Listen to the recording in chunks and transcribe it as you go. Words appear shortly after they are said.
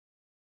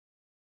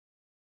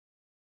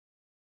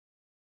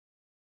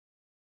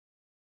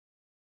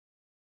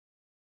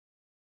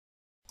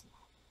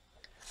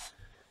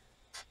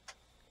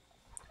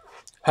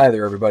Hi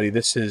there, everybody.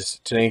 This is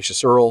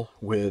Tenacious Earl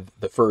with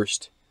the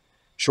first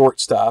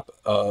shortstop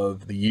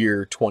of the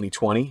year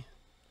 2020.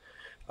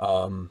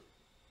 Um,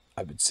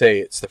 I would say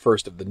it's the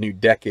first of the new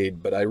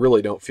decade, but I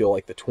really don't feel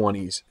like the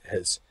 20s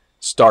has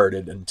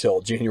started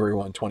until January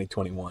 1,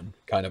 2021.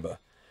 Kind of a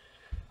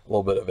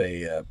little bit of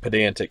a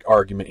pedantic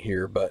argument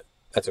here, but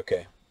that's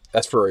okay.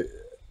 That's for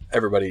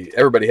everybody.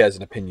 Everybody has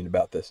an opinion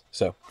about this.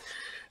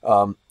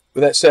 Um,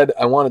 with that said,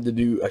 I wanted to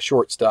do a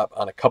shortstop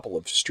on a couple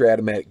of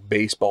Strat-O-Matic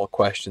baseball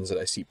questions that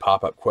I see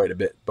pop up quite a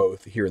bit,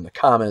 both here in the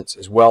comments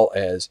as well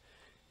as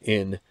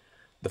in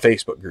the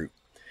Facebook group.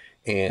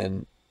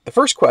 And the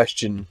first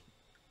question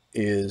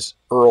is,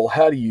 Earl,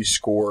 how do you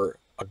score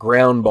a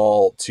ground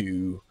ball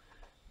to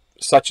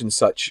such and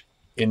such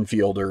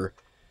infielder?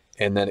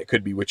 And then it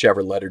could be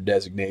whichever letter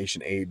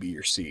designation, A, B,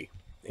 or C.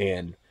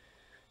 And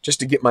just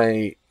to get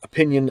my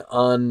opinion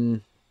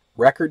on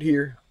record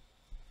here,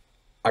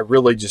 I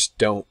really just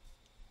don't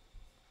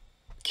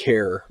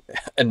care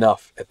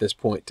enough at this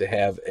point to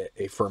have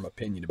a firm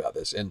opinion about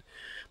this. And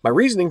my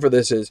reasoning for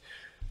this is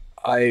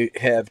I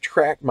have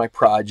tracked my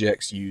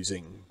projects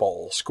using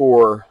Ball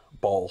Score,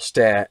 Ball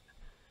Stat,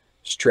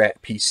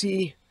 Strat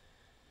PC,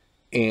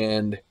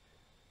 and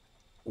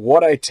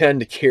what I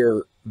tend to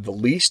care the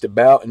least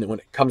about, and when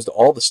it comes to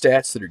all the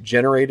stats that are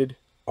generated,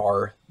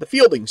 are the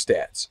fielding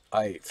stats.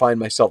 I find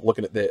myself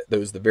looking at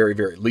those the very,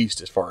 very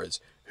least as far as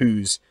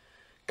who's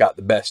got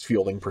the best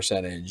fielding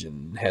percentage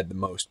and had the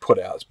most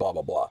putouts, blah,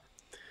 blah, blah.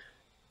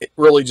 It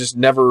really just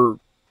never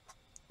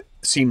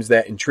seems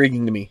that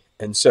intriguing to me.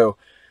 And so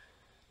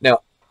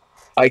now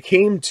I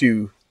came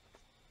to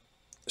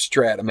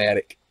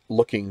Strat-O-Matic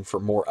looking for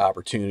more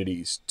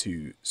opportunities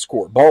to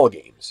score ball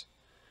games.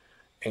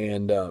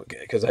 And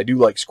because I do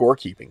like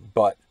scorekeeping,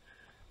 but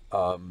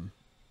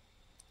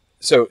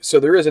so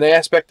there is an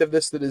aspect of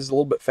this that is a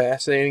little bit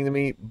fascinating to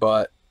me,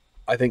 but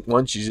I think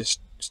once you just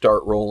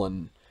start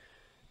rolling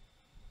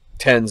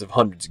tens of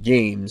hundreds of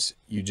games,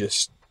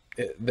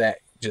 that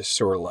just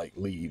sort of like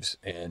leaves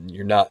and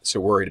you're not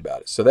so worried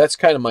about it. So that's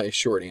kind of my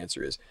short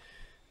answer is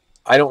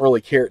I don't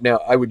really care.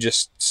 Now, I would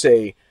just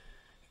say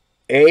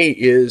A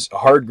is a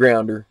hard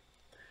grounder.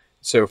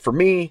 So for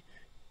me,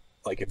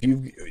 like if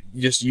you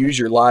just use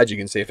your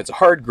logic and say if it's a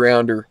hard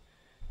grounder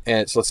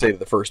and it's, let's say,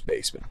 the first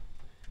baseman's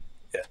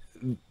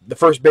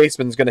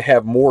going to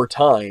have more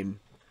time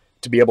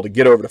to be able to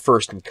get over to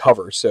first and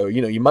cover. So,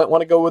 you might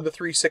want to go with the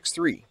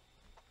 3-6-3.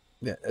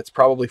 Yeah, that's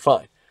probably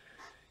fine.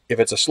 If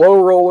it's a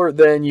slow roller,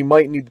 then you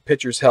might need the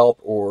pitcher's help,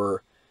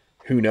 or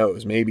who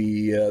knows,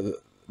 maybe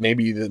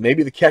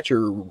the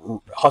catcher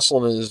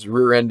hustling his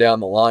rear end down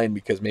the line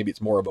because maybe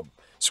it's more of a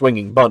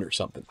swinging bunt or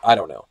something. I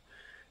don't know,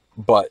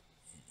 but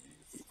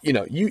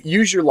you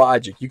use your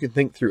logic. You can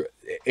think through it.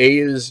 A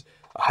is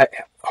a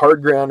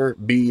hard grounder.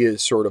 B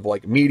is sort of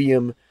like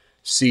medium.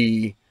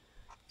 C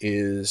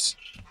is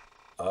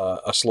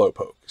a slow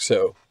poke.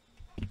 So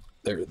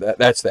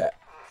that's that.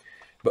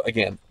 But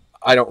again,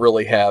 I don't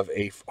really have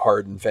a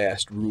hard and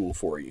fast rule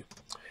for you.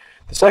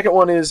 The second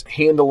one is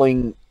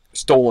handling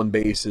stolen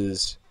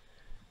bases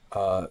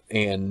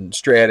and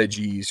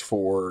strategies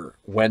for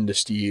when to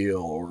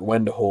steal or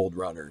when to hold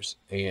runners.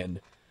 And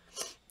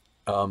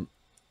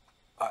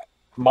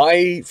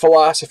my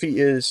philosophy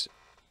is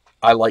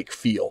I like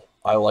feel.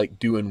 I like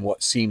doing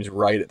what seems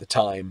right at the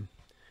time,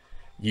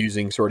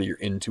 using sort of your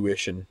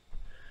intuition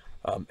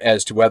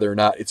as to whether or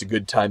not it's a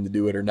good time to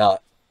do it or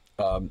not.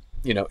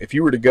 If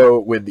you were to go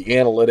with the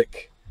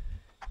analytic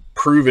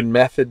proven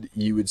method,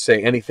 you would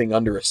say anything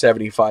under a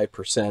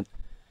 75%,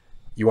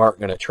 you aren't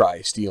going to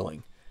try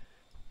stealing.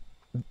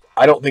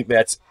 I don't think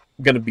that's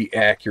going to be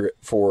accurate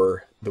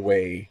for the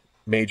way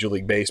Major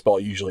League Baseball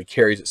usually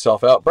carries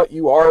itself out, but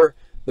you are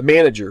the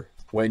manager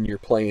when you're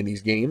playing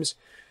these games.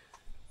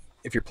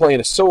 If you're playing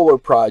a solo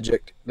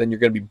project, then you're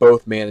going to be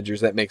both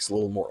managers. That makes it a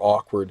little more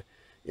awkward.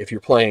 If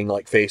you're playing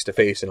like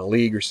face-to-face in a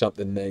league or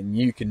something, then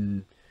you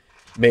can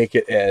make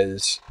it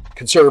as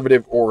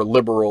conservative or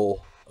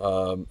liberal,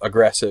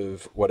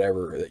 aggressive,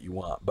 whatever that you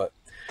want. But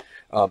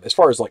as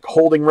far as like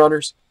holding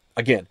runners,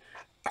 again,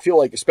 I feel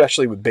like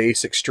especially with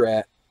basic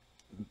strat,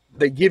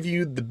 they give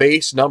you the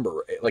base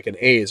number, like an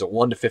A is a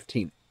 1 to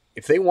 15.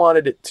 If they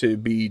wanted it to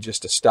be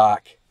just a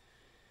stock,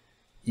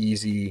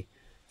 easy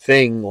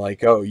thing,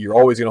 like, oh, you're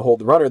always going to hold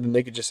the runner, then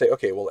they could just say,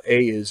 okay, well,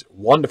 A is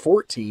 1 to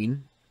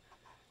 14,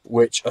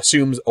 which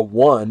assumes a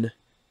 1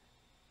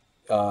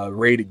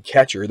 rated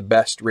catcher, the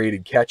best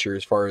rated catcher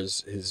as far as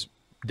his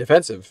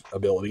defensive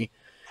ability,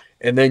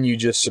 and then you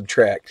just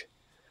subtract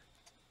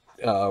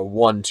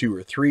 1, 2,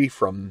 or 3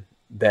 from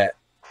that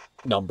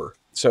number.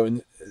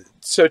 So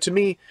to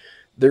me,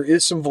 there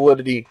is some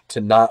validity to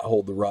not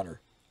hold the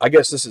runner. I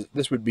guess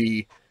this would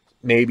be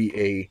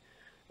maybe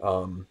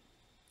a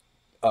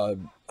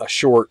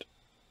short,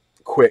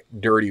 quick,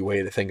 dirty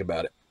way to think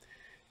about it.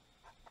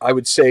 I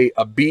would say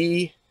a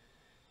B,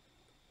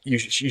 you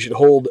should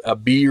hold a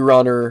B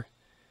runner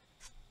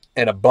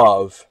and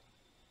above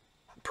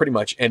pretty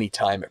much any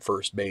time at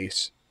first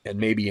base, and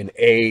maybe an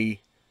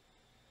A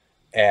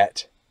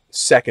at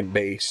second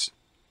base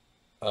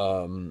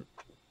and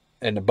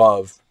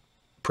above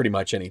pretty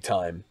much any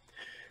time.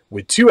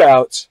 With 2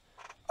 outs,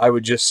 I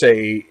would just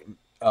say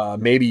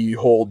maybe you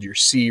hold your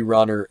C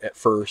runner at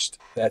first.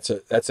 That's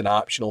an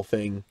optional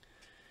thing.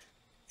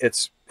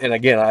 And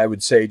again, I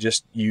would say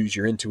just use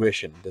your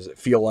intuition. Does it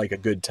feel like a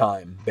good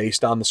time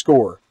based on the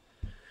score?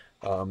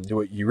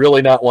 Do you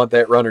really not want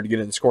that runner to get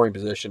in the scoring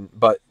position?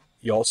 But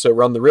you also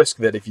run the risk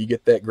that if you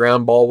get that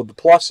ground ball with the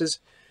pluses,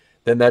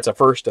 then that's a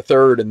first, a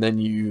third, and then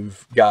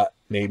you've got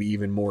maybe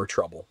even more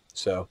trouble.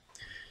 So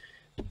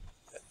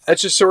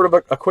that's just sort of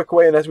a quick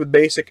way, and that's with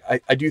basic.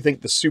 I do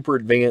think the super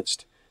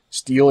advanced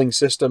stealing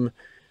system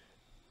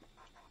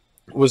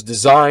was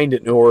designed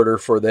in order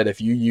for that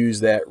if you use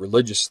that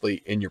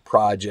religiously in your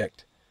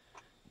project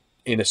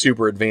in a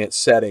super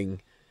advanced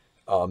setting,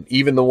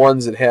 even the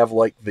ones that have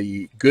like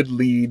the good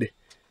lead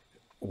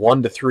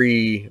 1 to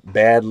 3,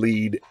 bad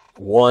lead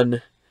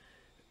 1,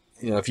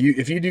 you know, if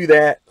you do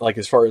that, like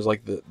as far as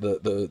like the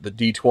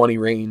D20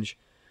 range,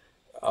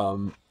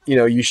 you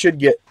know, you should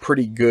get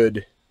pretty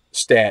good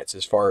stats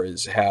as far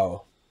as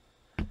how,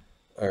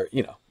 or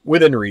you know,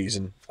 within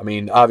reason. I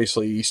mean,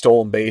 obviously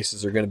stolen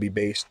bases are going to be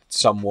based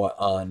somewhat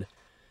on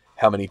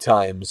how many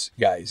times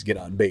guys get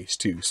on base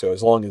too. So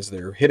as long as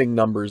their hitting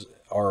numbers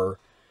are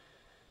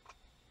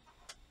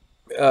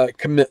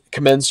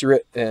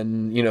commensurate,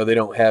 and you know they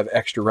don't have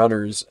extra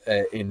runners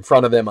in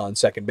front of them on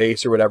second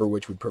base or whatever,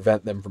 which would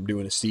prevent them from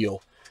doing a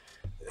steal,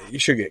 you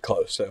should get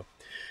close. So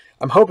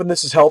I'm hoping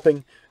this is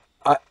helping.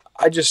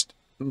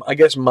 I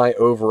guess my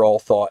overall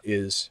thought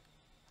is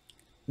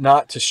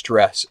not to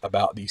stress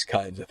about these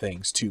kinds of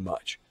things too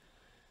much.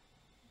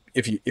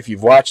 If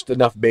you've watched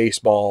enough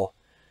baseball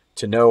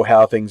to know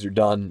how things are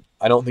done,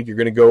 I don't think you're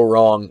going to go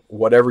wrong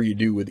whatever you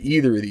do with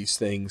either of these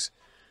things.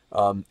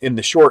 In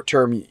the short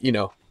term, you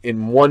know,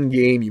 in one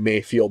game you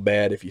may feel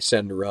bad if you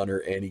send a runner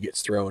and he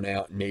gets thrown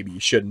out and maybe you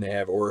shouldn't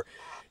have, or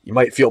you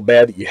might feel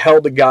bad that you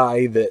held a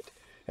guy that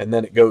and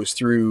then it goes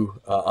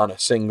through on a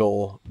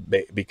single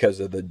because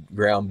of the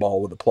ground ball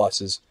with the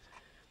pluses.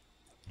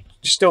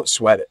 Just don't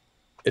sweat it.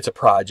 It's a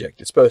project.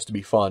 It's supposed to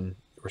be fun.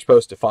 We're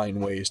supposed to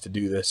find ways to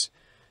do this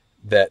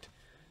that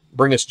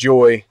bring us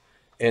joy,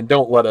 and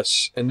don't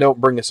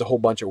bring us a whole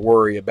bunch of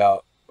worry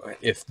about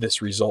if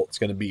this result's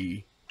going to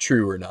be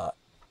true or not.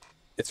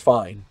 It's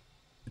fine.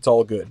 It's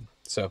all good.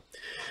 So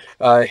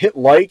hit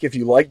like if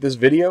you like this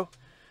video.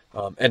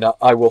 And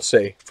I will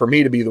say, for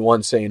me to be the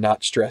one saying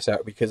not to stress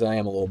out, because I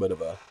am a little bit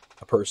of a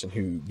person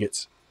who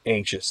gets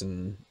anxious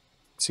and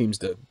seems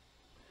to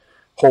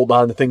hold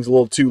on to things a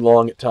little too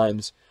long at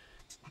times.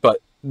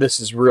 But this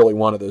is really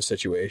one of those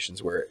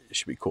situations where it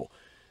should be cool.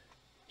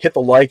 Hit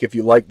the like if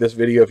you like this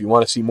video. If you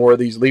want to see more of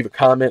these, leave a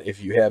comment.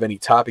 If you have any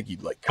topic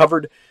you'd like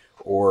covered,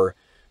 or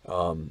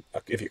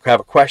if you have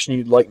a question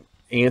you'd like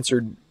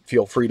answered,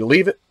 feel free to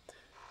leave it.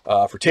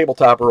 For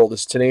Tabletop Earl,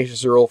 this is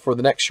Tenacious Earl for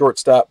the next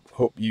Shortstop.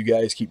 Hope you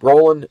guys keep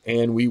rolling,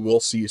 and we will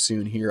see you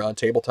soon here on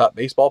Tabletop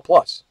Baseball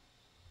Plus.